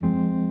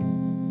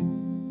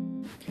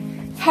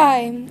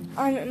Hi,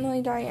 I'm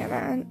Emily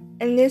Diana,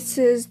 and this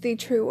is The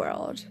True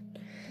World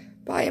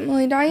by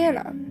Emily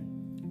Diana.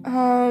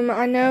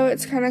 I know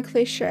it's kind of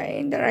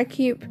cliche that I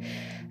keep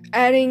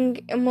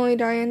adding Emily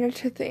Diana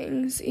to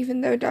things,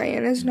 even though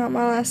Diana is not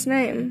my last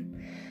name.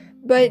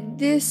 But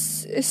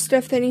this is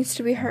stuff that needs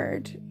to be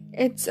heard.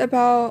 It's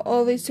about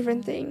all these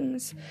different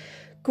things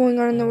going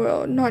on in the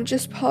world, not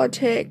just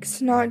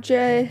politics, not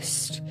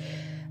just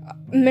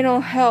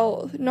mental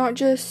health, not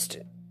just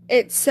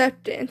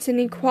acceptance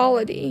and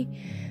equality,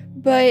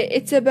 but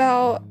it's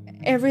about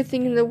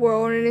everything in the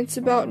world, and it's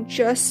about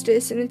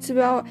justice, and it's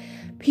about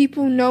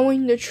people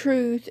knowing the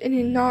truth and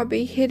it not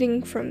be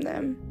hidden from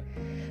them.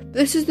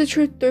 This is the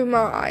truth through my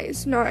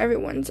eyes, not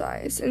everyone's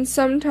eyes, and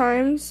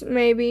sometimes,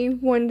 maybe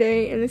one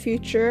day in the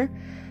future,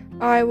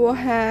 I will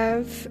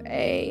have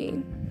a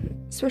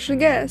special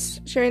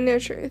guest sharing their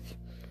truth.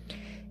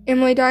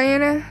 Emily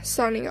Diana,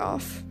 signing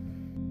off.